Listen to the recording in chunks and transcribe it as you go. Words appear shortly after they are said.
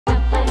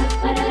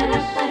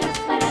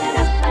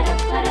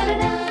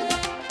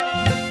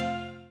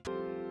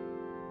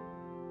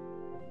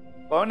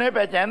कौन है,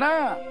 पहचाना?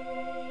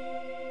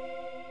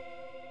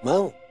 मैं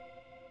हूँ।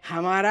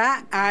 हमारा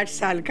 8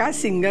 साल का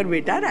सिंगर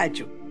बेटा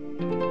राजू।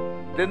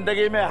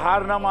 जिंदगी में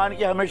हार ना मान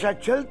के हमेशा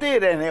चलते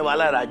रहने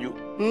वाला राजू।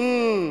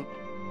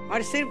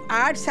 और सिर्फ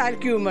 8 साल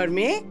की उम्र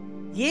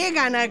में ये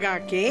गाना गा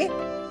के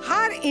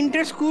हर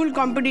इंटर स्कूल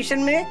कंपटीशन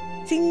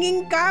में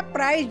सिंगिंग का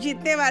प्राइज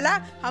जीतने वाला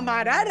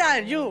हमारा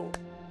राजू।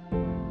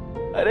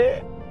 अरे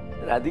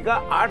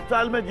राधिका 8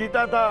 साल में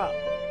जीता था,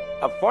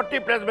 अब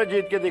 40+ में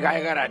जीत के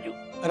दिखाएगा राजू।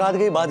 रात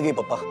गई बात गई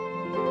पापा,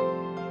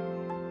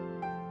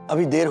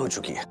 अभी देर हो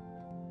चुकी है।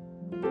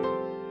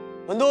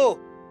 बंधु,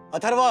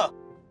 अथर्वा,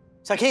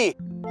 सखी,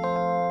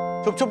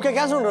 छुप छुप के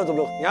क्या सुन रहे हो तुम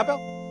लोग? यहाँ पे आओ,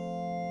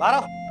 बाहर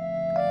आओ।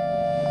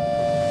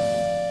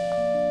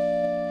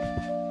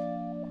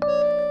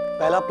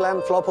 पहला प्लान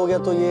फ्लॉप हो गया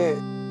तो ये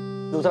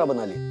दूसरा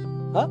बना लिया।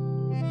 हाँ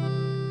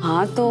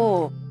हाँ,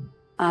 तो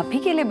आप ही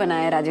के लिए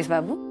बनाया राजेश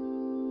बाबू।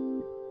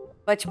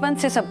 बचपन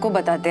से सबको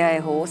बताते आए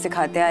हो,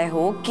 सिखाते आए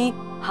हो कि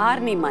हार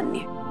नहीं माननी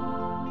है,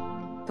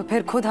 तो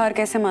फिर खुद हार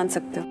कैसे मान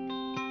सकते हो?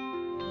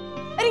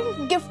 अरे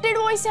गिफ्टेड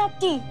वॉइस है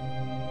आपकी।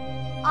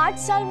 8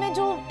 साल में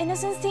जो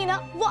इनोसेंस थी ना,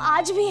 वो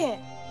आज भी है।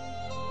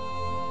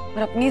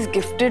 और अपनी इस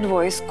गिफ्टेड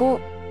वॉइस को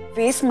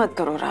वेस्ट मत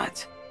करो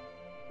राज।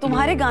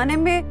 तुम्हारे गाने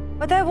में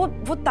पता है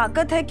वो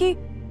ताकत है कि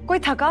कोई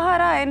थका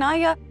हारा है ना,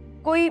 या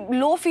कोई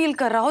लो फील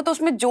कर रहा हो तो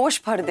उसमें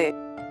जोश भर दे,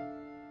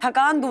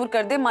 थकान दूर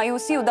कर दे,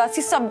 मायूसी,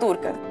 उदासी सब दूर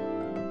कर दे।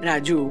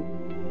 राजू,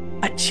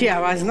 अच्छी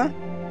आवाज ना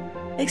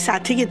एक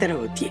साथी की तरह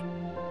होती है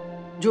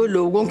जो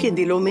लोगों के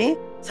दिलों में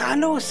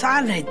सालों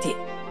साल रहती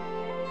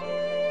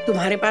है।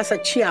 तुम्हारे पास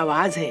अच्छी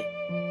आवाज है,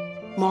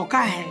 मौका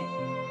है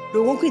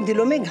लोगों के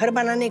दिलों में घर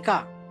बनाने का,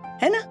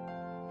 है ना?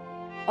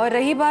 और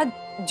रही बात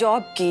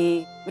जॉब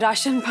की,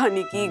 राशन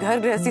पानी की, घर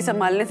गृहस्थी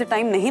संभालने से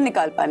टाइम नहीं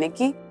निकाल पाने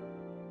की,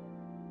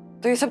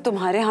 तो ये सब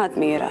तुम्हारे हाथ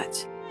में है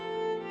राज।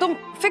 तुम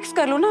फिक्स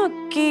कर लो ना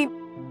कि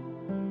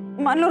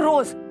मान लो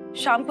रोज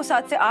शाम को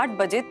 7 से 8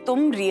 बजे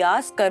तुम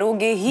रियाज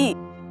करोगे ही,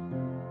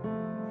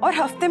 और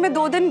हफ्ते में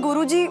 2 दिन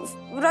गुरुजी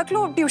रख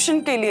लो ट्यूशन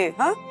के लिए।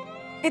 हाँ,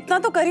 इतना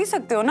तो कर ही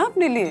सकते हो ना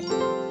अपने लिए।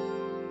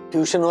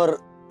 ट्यूशन और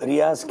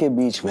रियाज के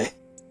बीच में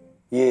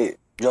ये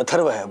जो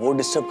अथर्व है वो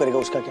डिस्टर्ब करेगा,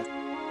 उसका क्या?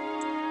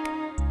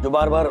 जो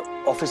बार बार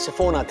ऑफिस से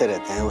फोन आते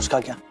रहते हैं, उसका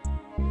क्या?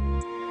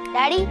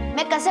 डैडी,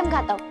 मैं कसम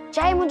खाता हूँ,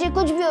 चाहे मुझे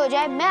कुछ भी हो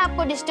जाए, मैं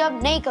आपको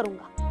डिस्टर्ब नहीं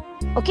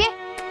करूंगा। ओके?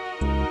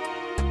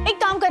 एक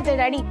काम करते हैं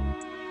डैडी,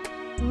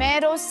 मैं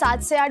रोज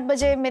 7 से 8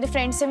 बजे मेरे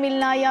फ्रेंड से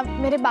मिलना या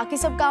मेरे बाकी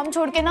सब काम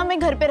छोड़ के ना मैं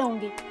घर पे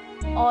रहूंगी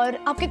और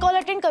आपके कॉल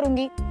अटेंड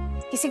करूंगी।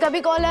 किसी का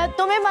भी कॉल है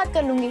तो मैं बात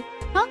कर लूंगी।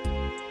 हाँ,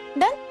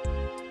 डन?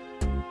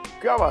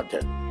 क्या बात है।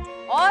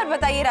 और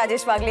बताइए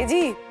राजेश वागले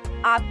जी,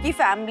 आपकी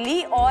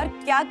फैमिली और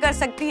क्या कर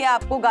सकती है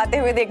आपको गाते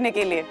हुए देखने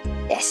के लिए?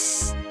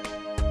 यस।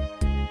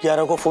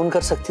 कियारा को फोन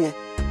कर सकती है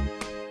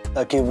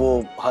ताकि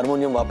वो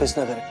हारमोनियम वापस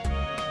ना करे,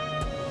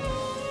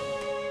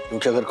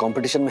 क्योंकि अगर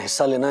कंपटीशन में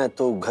हिस्सा लेना है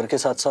तो घर के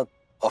साथ साथ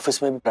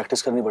ऑफिस में भी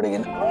प्रैक्टिस करनी पड़ेगी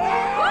ना।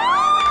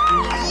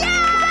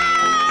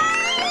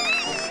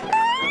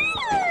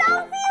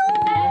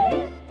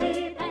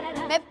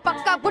 मैं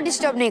पक्का आपको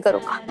डिस्टर्ब नहीं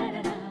करूंगा,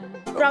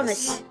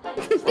 प्रॉमिस।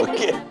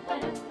 ओके।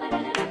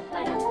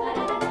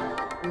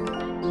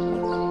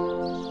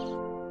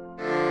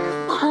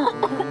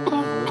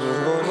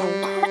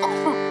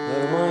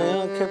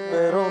 के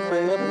पैरों पे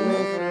अपने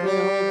खड़े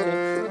होके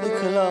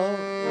दिखलाओ,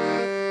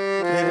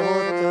 फिर वो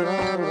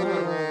तराना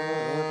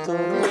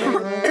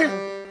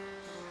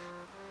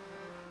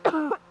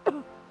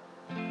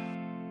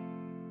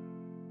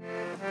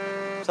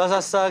सा सा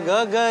सा ग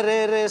ग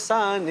रे रे सा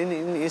नि नि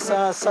नि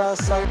सा सा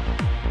सा।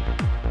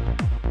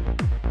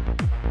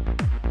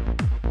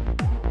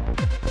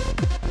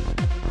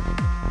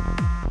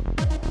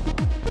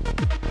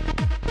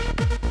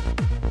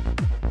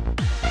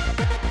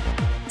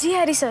 जी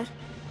हरी सर,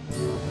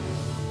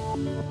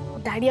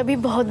 डैडी अभी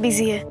बहुत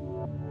बिजी है।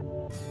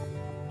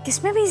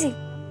 किसमें बिजी?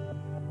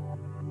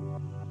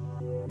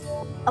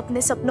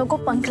 अपने सपनों को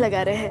पंख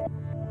लगा रहे हैं,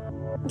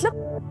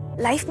 मतलब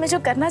लाइफ में जो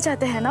करना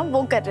चाहते हैं ना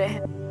वो कर रहे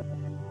हैं।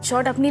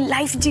 शॉर्ट अपनी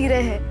लाइफ जी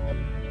रहे हैं।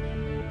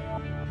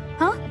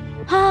 हाँ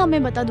हाँ,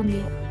 मैं बता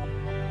दूंगी।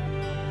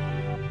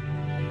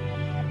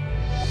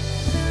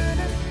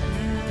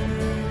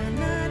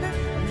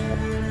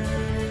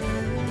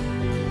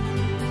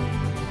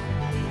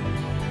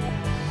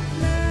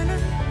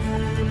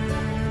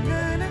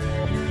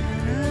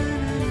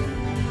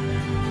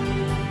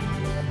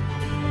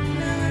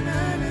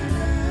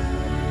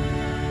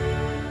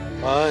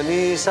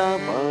 पानी सा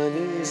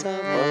पानी सा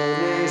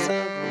पानी सा,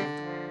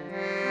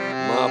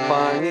 माँ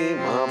पानी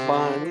माँ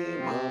पानी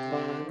माँ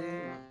पानी।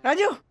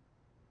 राजू,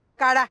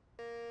 काढ़ा।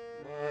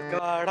 माँ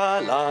काढ़ा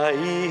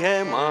लाई है,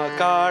 माँ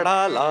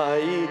काढ़ा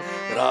लाई,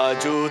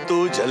 राजू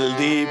तू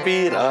जल्दी पी,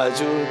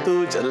 राजू तू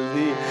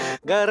जल्दी।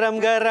 गरम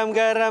गरम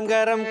गरम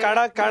गरम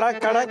काढ़ा काढ़ा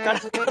काढ़ा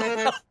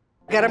काढ़ा।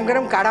 गरम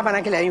गरम काढ़ा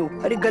बना के लाई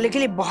हूँ। अरे गले के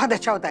लिए बहुत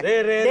अच्छा होता है।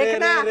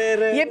 देखना,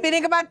 ये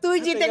पीने के बाद तू ही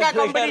जीतेगा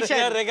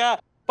कंपटीशन।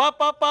 पा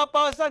पा पा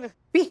पा सन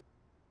पी।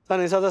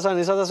 सनी सदा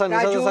सनी सदा सनी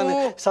सदा सनी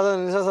सदा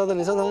सनी सदा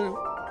सनी सदा।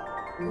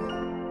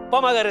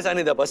 पमा गरे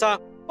सनी द पसा,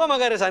 पमा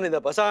गरे Sunny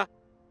the पसा,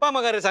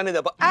 Pamagare sani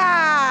da.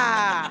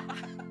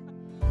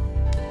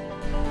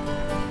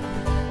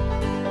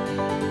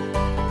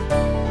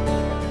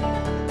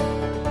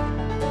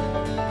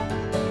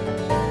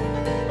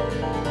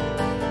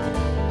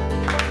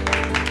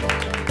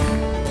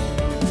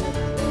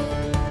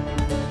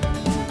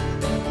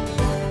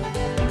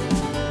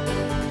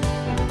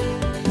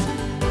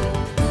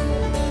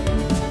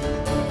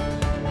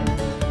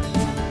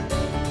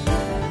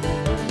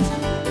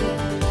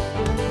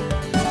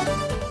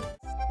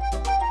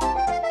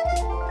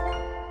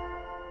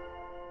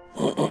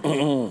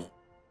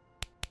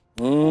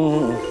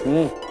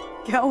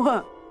 क्या हुआ?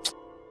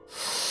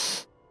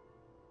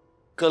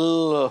 कल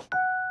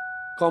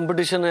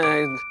कंपटीशन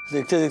है,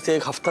 देखते देखते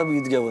एक हफ्ता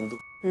बीत गया बंधु।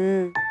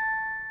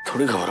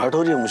 थोड़ी घबराहट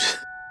हो रही है मुझे।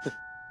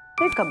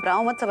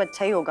 घबराओ मत, सब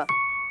अच्छा ही होगा।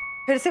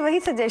 फिर से वही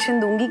सजेशन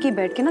दूंगी कि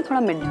बैठ के ना थोड़ा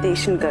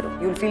मेडिटेशन करो,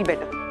 यू विल फील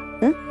बेटर।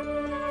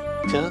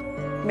 क्या?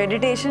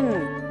 मेडिटेशन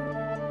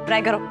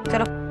ट्राई करो,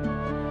 चलो।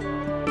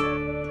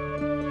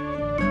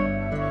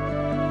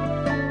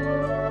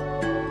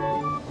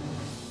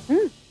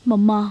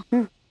 मम्मा,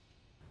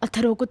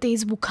 अथर्व को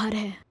तेज बुखार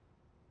है।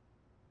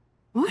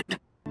 What?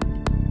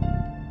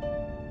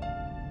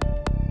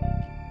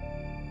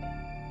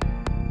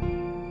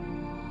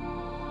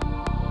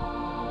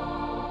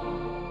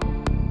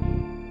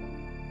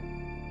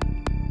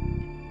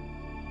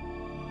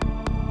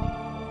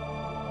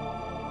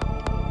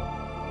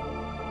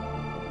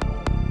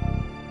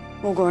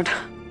 Oh God,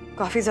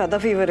 काफी ज्यादा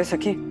फीवर है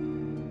सखी।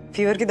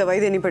 फीवर की दवाई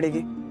देनी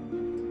पड़ेगी।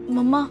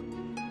 मम्मा,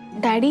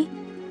 डैडी?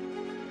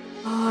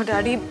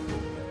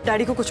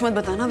 डैडी को कुछ मत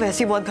बताना,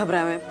 वैसे ही बहुत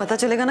घबराए हुए हैं। पता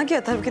चलेगा ना कि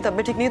अथर्व की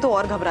तबीयत ठीक नहीं है तो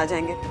और घबरा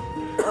जाएंगे।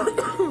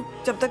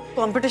 जब तक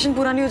कंपटीशन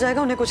पूरा नहीं हो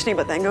जाएगा उन्हें कुछ नहीं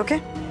बताएंगे, ओके?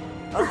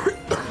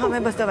 हाँ,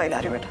 मैं बस दवाई ला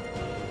रही हूँ बेटा।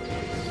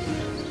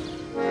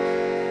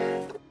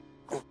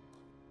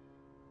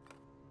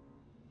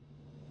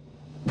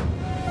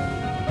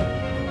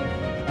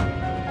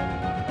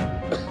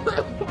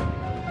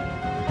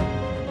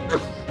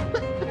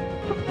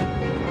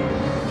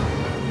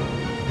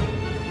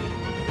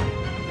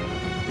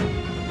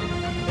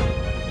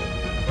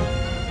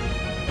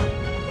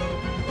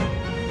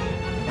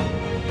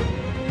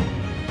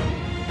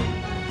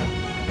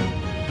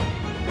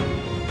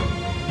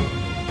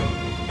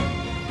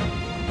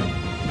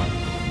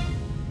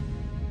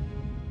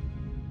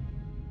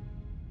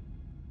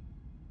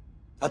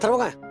 अथर्व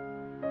कहाँ है?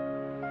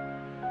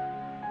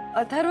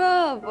 अथर्व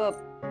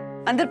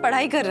अंदर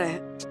पढ़ाई कर रहे हैं।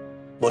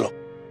 बोलो,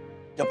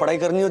 जब पढ़ाई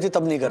करनी होती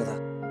तब नहीं करता।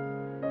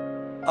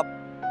 अब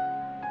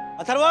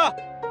अथर्व!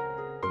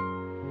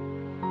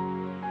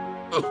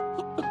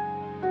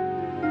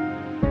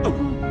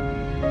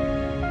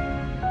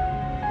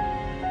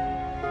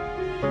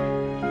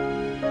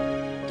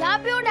 क्या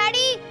पे हो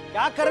डैडी?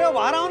 क्या कर रहे हो?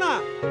 बाहर आओ ना।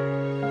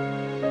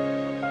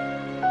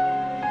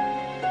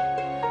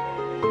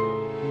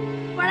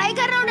 पढ़ाई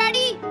कर रहा हूँ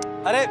डैडी।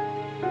 अरे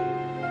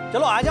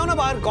चलो आ जाओ ना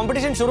बाहर,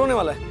 कंपटीशन शुरू होने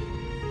वाला है।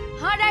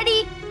 हाँ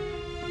डैडी।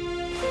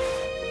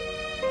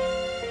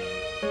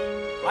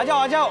 आ जाओ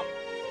आ जाओ।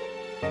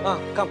 हाँ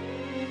कम,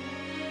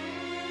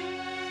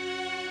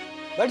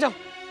 बैठ जाओ,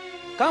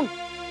 कम।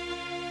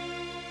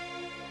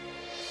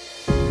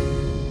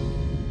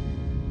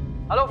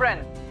 हेलो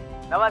फ्रेंड्स,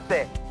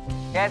 नमस्ते।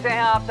 कैसे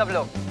हैं आप सब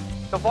लोग?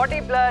 तो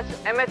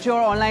 40+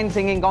 एमेच्योर ऑनलाइन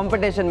सिंगिंग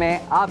कंपटीशन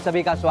में आप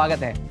सभी का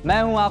स्वागत है।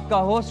 मैं हूं आपका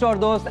होस्ट और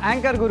दोस्त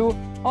एंकर गुरु,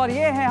 और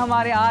ये हैं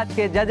हमारे आज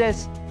के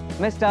जजेस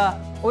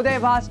मिस्टर उदय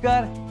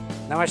भास्कर,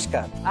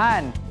 नमस्कार,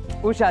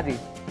 एंड उषा जी,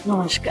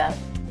 नमस्कार।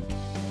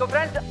 तो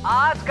फ्रेंड्स,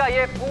 आज का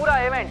ये पूरा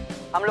इवेंट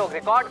हम लोग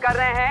रिकॉर्ड कर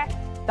रहे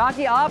हैं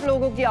ताकि आप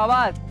लोगों की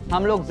आवाज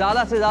हम लोग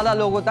ज्यादा से ज्यादा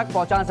लोगों तक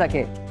पहुंचा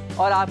सके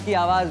और आपकी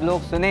आवाज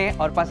लोग सुने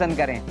और पसंद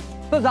करें।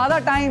 तो ज्यादा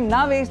टाइम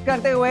ना वेस्ट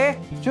करते हुए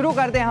शुरू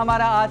करते हैं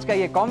हमारा आज का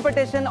ये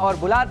कंपटीशन और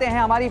बुलाते हैं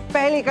हमारी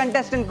पहली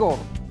कंटेस्टेंट को,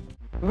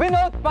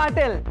 विनोद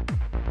पाटिल।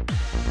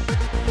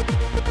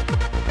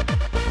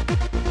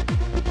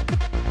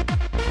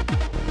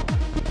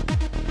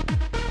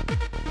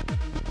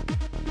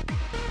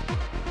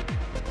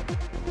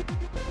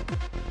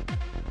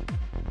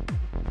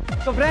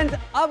 तो फ्रेंड्स,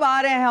 अब आ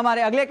रहे हैं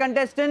हमारे अगले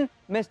कंटेस्टेंट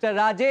मिस्टर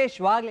राजेश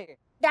वागले।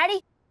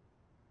 डैडी,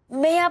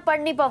 मैं यहाँ पढ़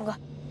नहीं पाऊंगा,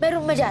 मैं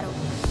रूम में जा रहा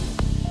हूँ।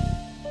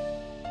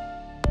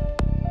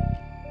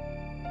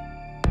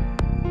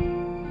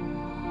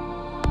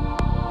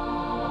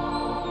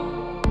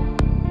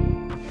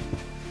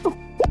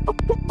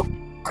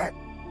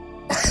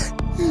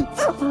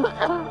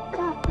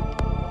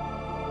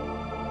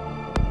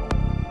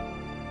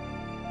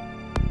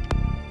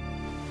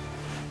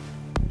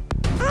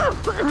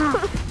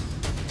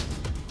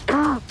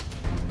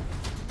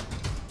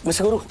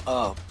 Mr. Guru,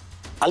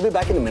 I'll be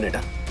back in a minute.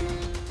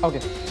 Okay.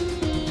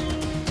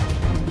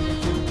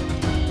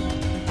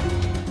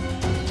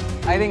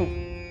 I think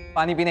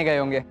पानी पीने गए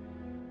होंगे.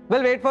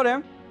 We'll wait for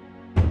him.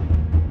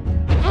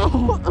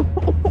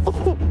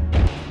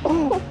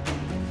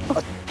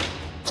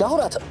 क्या हो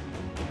रहा था?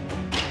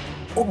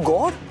 Oh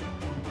God!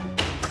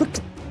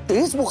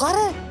 तेज बुखार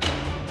है?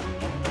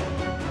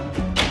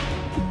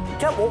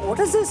 क्या? What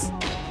is this?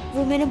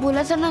 वो मैंने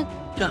बोला था ना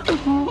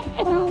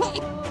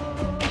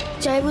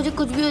चाहे मुझे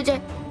कुछ भी हो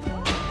जाए,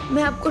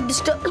 मैं आपको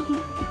डिस्टर्ब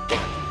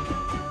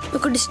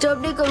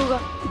नहीं करूंगा।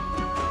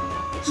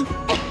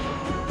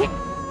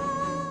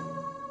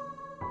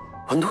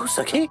 बंधु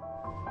सखी,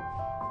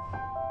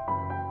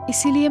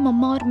 इसीलिए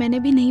मम्मा और मैंने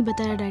भी नहीं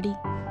बताया डैडी।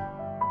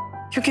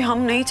 क्योंकि हम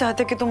नहीं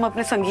चाहते कि तुम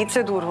अपने संगीत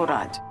से दूर हो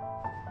राज।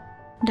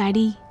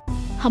 डैडी,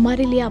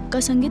 हमारे लिए आपका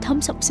संगीत हम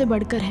सबसे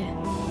बढ़कर है।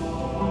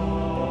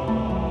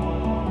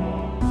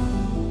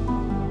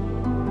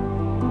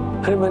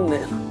 अरे मैं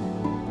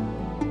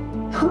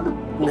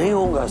नहीं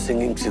होऊंगा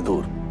सिंगिंग से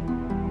दूर।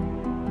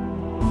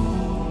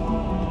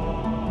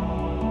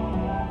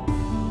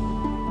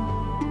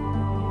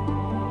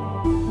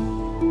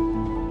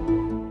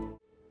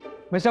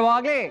 मिस्टर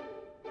वागले,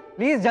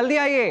 प्लीज जल्दी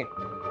आइए।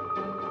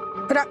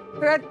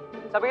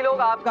 सभी लोग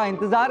आपका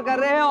इंतजार कर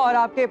रहे हैं और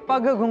आपके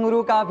पग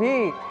घुंघरू का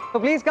भी, तो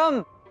प्लीज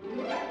कम।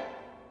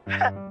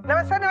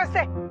 नमस्ते नमस्ते।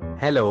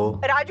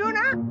 हेलो। राजू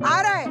ना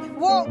आ रहा है,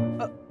 वो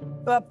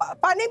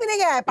पानी पीने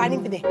गया है, पानी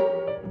पीने।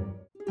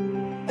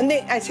 नहीं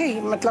ऐसे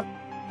ही मतलब।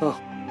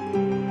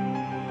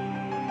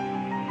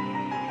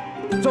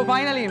 सो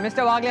फाइनली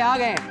मिस्टर वागले आ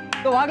गए।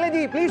 तो वागले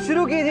जी प्लीज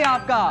शुरू कीजिए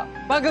आपका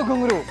पग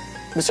घुंघरू।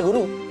 मिस्टर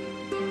गुरु,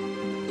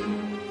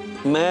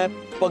 मैं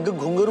पग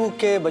घुंघरू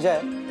के बजाय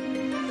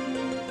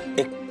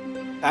एक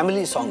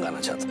फैमिली सॉन्ग गाना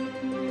चाहता हूँ।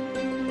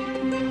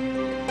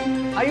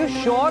 Are you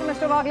sure,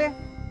 mister Wagle?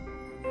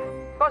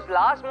 Because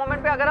last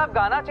moment पे अगर आप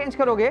गाना चेंज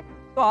करोगे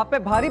तो आप पे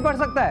भारी पड़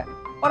सकता है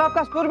और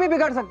आपका सुर भी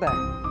बिगड़ सकता है।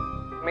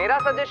 मेरा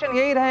सजेशन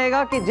यही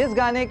रहेगा कि जिस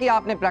गाने की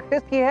आपने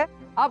प्रैक्टिस की है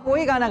आप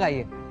वही गाना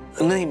गाइए।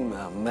 नहीं,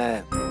 मैं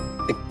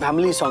एक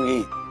फैमिली सॉन्ग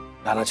ही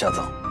गाना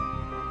चाहता हूँ।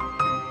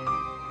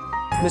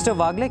 मिस्टर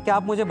वागले, क्या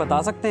आप मुझे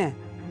बता सकते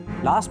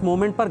हैं लास्ट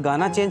मोमेंट पर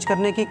गाना चेंज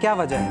करने की क्या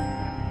वजह है?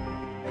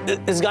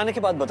 इस गाने के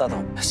बाद बताता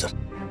हूँ sir.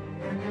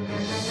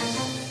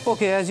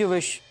 Okay, as you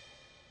wish.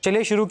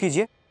 चलिए शुरू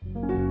कीजिए।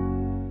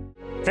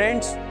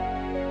 फ्रेंड्स,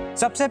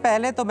 सबसे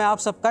पहले तो मैं आप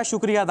सबका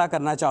शुक्रिया अदा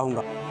करना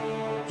चाहूंगा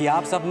कि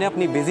आप सबने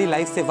अपनी बिजी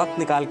लाइफ से वक्त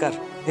निकालकर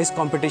इस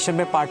कंपटीशन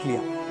में पार्ट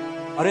लिया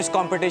और इस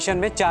कंपटीशन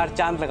में 4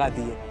 चांद लगा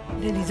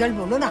दिए। रिजल्ट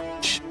बोलो ना।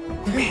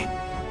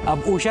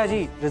 अब उषा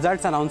जी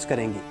रिजल्ट्स अनाउंस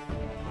करेंगी।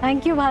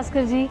 थैंक यू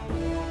भास्कर जी,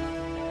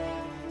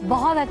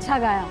 बहुत अच्छा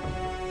गाया,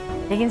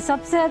 लेकिन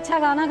सबसे अच्छा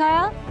गाना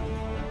गाया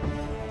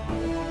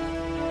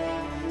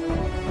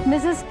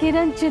मिसेस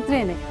किरण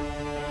चित्रे ने।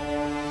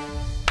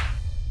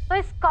 तो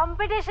इस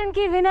कंपटीशन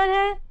की विनर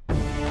है,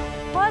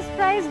 first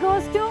prize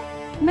goes to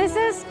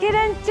Mrs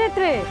Kiran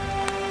Chitre.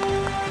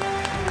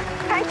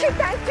 Thank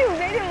you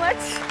very much.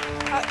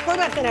 कोई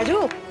बात नहीं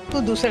राजू, तू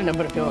दूसरे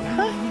नंबर पे होगा।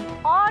 हाँ?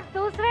 और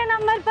दूसरे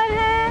नंबर पर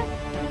है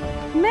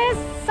मिस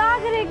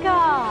सागरिका।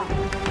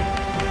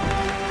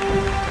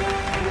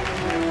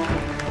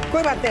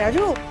 कोई बात नहीं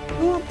राजू,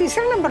 तू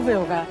तीसरे नंबर पे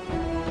होगा।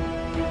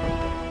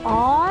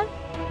 और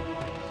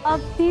अब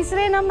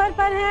तीसरे नंबर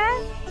पर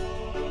है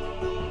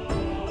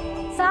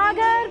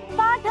सागर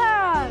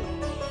पाठक।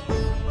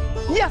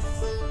 यस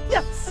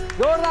यस,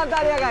 जोरदार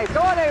तालियां गाइस,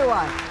 come on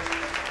everyone।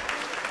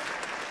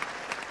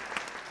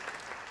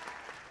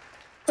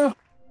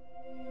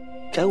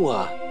 क्या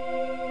हुआ?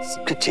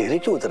 सबके चेहरे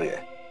क्यों उतर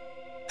गए?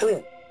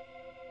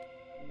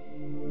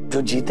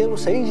 जो जीते वो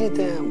सही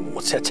जीते हैं,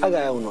 मुझसे अच्छा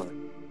गाया उन्होंने।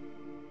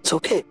 It's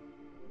okay।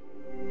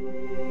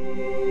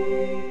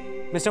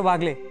 मिस्टर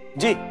वागले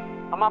जी,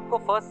 हम आपको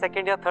फर्स्ट,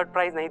 सेकंड या थर्ड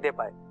प्राइज नहीं दे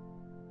पाए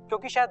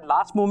क्योंकि शायद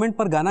लास्ट मोमेंट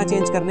पर गाना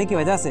चेंज करने की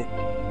वजह से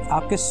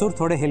आपके सुर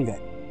थोड़े हिल गए।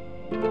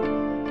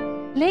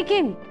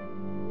 लेकिन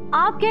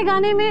आपके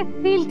गाने में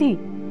फील थी,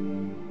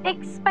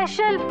 एक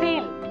स्पेशल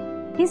फील।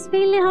 इस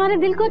फील ने हमारे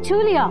दिल को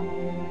छू लिया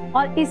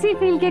और इसी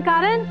फील के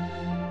कारण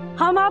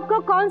हम आपको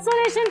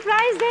कंसोलेशन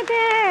प्राइज देते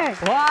हैं।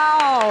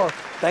 Wow,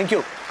 thank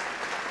you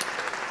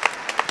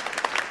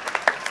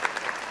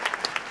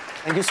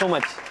so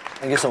much,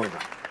 thank you so much.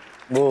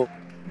 वो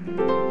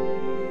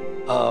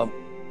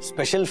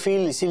स्पेशल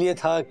फील इसीलिए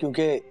था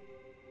क्योंकि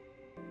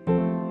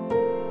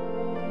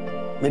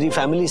मेरी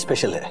फैमिली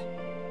स्पेशल है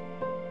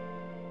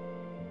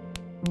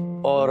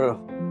और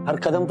हर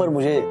कदम पर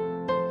मुझे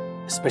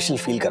स्पेशल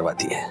फील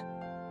करवाती है।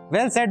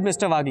 Well said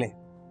mister Wagle,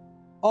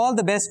 all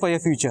the best for your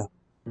future.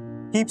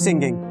 Keep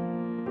singing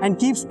and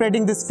keep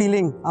spreading this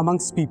feeling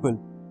amongst people.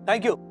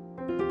 Thank you.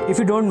 If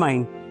you don't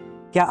mind,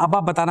 क्या अब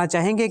आप बताना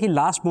चाहेंगे कि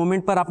लास्ट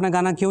मोमेंट पर अपना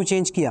गाना क्यों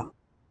चेंज किया?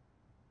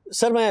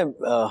 सर मैं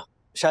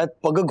शायद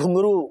पग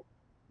घुंघरू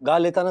गा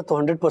लेता ना तो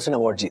 100%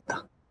 अवार्ड जीतता,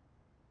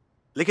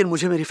 लेकिन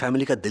मुझे मेरी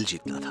फैमिली का दिल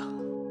जीतना था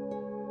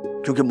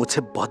क्योंकि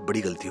मुझसे बहुत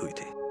बड़ी गलती हुई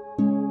थी।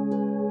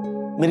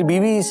 मेरी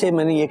बीवी से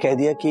मैंने ये कह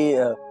दिया कि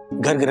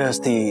घर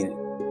गृहस्थी,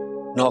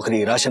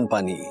 नौकरी, राशन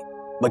पानी,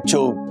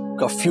 बच्चों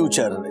का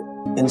फ्यूचर,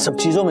 इन सब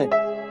चीजों में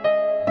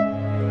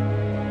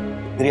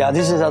मेरी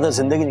आधी से ज्यादा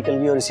जिंदगी निकल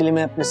गई और इसीलिए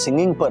मैं अपने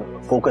सिंगिंग पर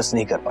फोकस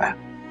नहीं कर पाया।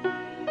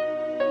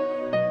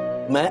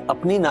 मैं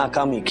अपनी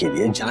नाकामी के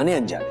लिए जाने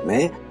अनजाने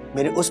में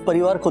मेरे उस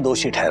परिवार को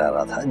दोषी ठहरा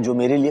रहा था जो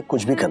मेरे लिए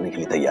कुछ भी करने के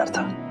लिए तैयार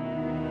था।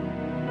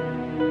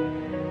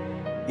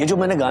 ये जो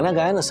मैंने गाना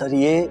गाया ना सर,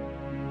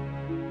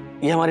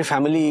 ये हमारी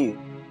फैमिली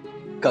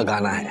का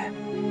गाना है।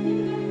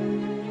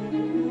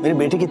 मेरी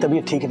बेटी की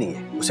तबीयत ठीक नहीं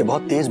है, उसे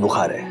बहुत तेज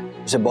बुखार है,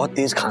 उसे बहुत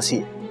तेज खांसी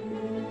है,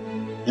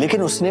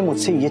 लेकिन उसने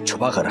मुझसे ये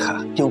छुपा कर रखा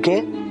क्योंकि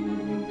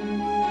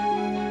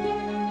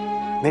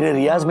मेरे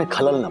रियाज में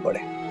खलल ना पड़े।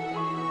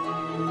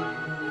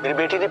 मेरी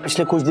बेटी ने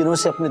पिछले कुछ दिनों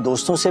से अपने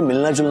दोस्तों से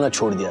मिलना जुलना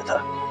छोड़ दिया था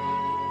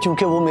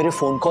क्योंकि वो मेरे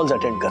फोन कॉल्स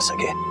अटेंड कर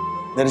सके।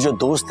 मेरे जो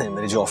दोस्त हैं,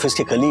 मेरे जो ऑफिस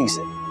के कलीग्स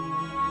हैं,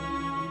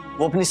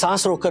 वो अपनी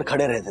सांस रोककर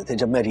खड़े रहते थे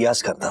जब मैं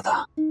रियाज करता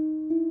था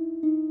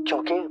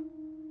क्योंकि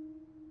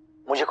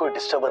मुझे कोई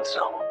डिस्टरबेंस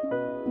ना हो।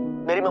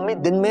 मेरी मम्मी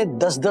दिन में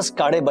 10-10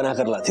 काढ़े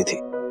बनाकर लाती थी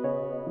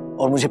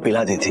और मुझे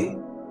पिलाती थी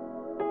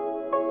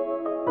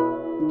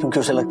क्योंकि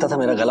उसे लगता था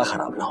मेरा गला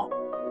खराब ना हो।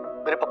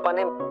 मेरे पापा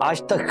ने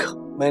आज तक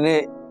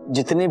मैंने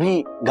जितने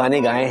भी गाने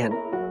गाए हैं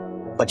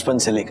बचपन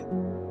से लेकर,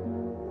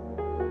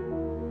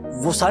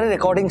 वो सारे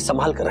रिकॉर्डिंग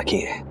संभाल कर रखी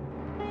है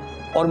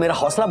और मेरा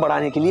हौसला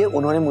बढ़ाने के लिए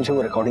उन्होंने मुझे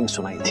वो रिकॉर्डिंग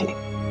सुनाई थी।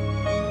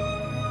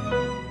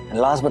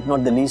 Last but not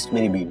the least,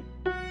 मेरी बीवी,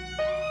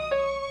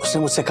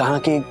 उसने मुझसे कहा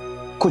कि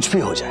कुछ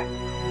भी हो जाए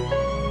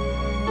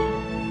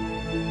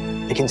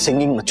लेकिन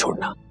सिंगिंग मत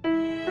छोड़ना।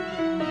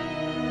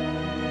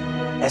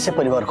 ऐसे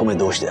परिवार को मैं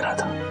दोष दे रहा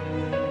था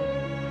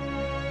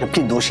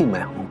जबकि दोषी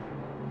मैं हूं।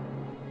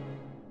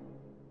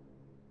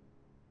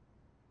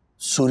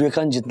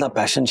 सूर्यकांत जितना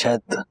पैशन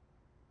शायद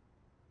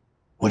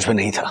मुझ में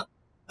नहीं था।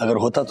 अगर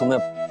होता तो मैं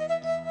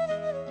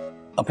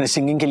अपने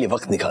सिंगिंग के लिए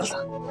वक्त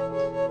निकालता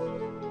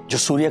जो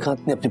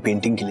सूर्यकांत ने अपनी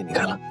पेंटिंग के लिए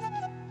निकाला।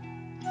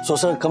 सो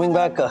सर, कमिंग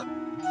बैक,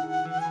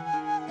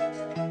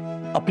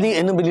 अपनी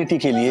इनएबिलिटी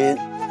के लिए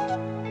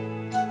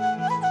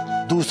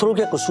दूसरों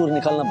के कसूर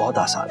निकालना बहुत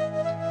आसान है,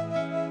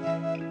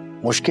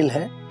 मुश्किल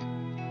है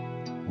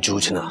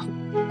जूझना।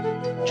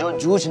 जो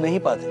जूझ नहीं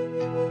पाते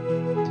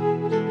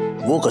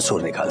वो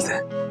कसूर निकालते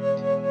हैं।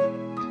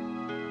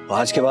 तो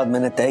आज के बाद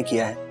मैंने तय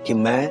किया है कि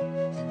मैं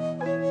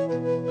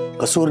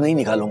कसूर नहीं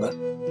निकालूंगा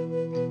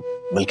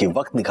बल्कि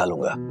वक्त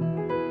निकालूंगा,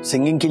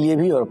 सिंगिंग के लिए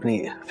भी और अपनी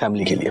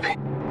फैमिली के लिए भी।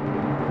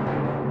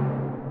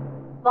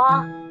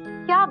 वाह,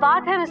 क्या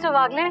बात है मिस्टर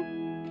वागले।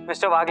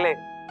 मिस्टर वागले,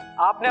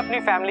 आपने अपनी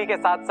फैमिली के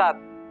साथ साथ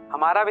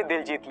हमारा भी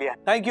दिल जीत लिया।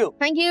 Thank you,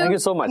 thank you, thank you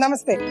so much.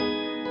 नमस्ते।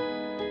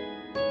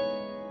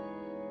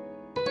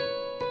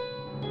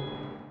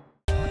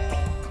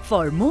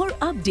 For more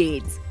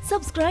updates,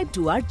 subscribe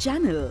to our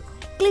channel,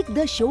 click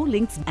the show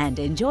links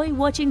and enjoy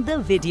watching the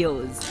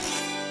videos.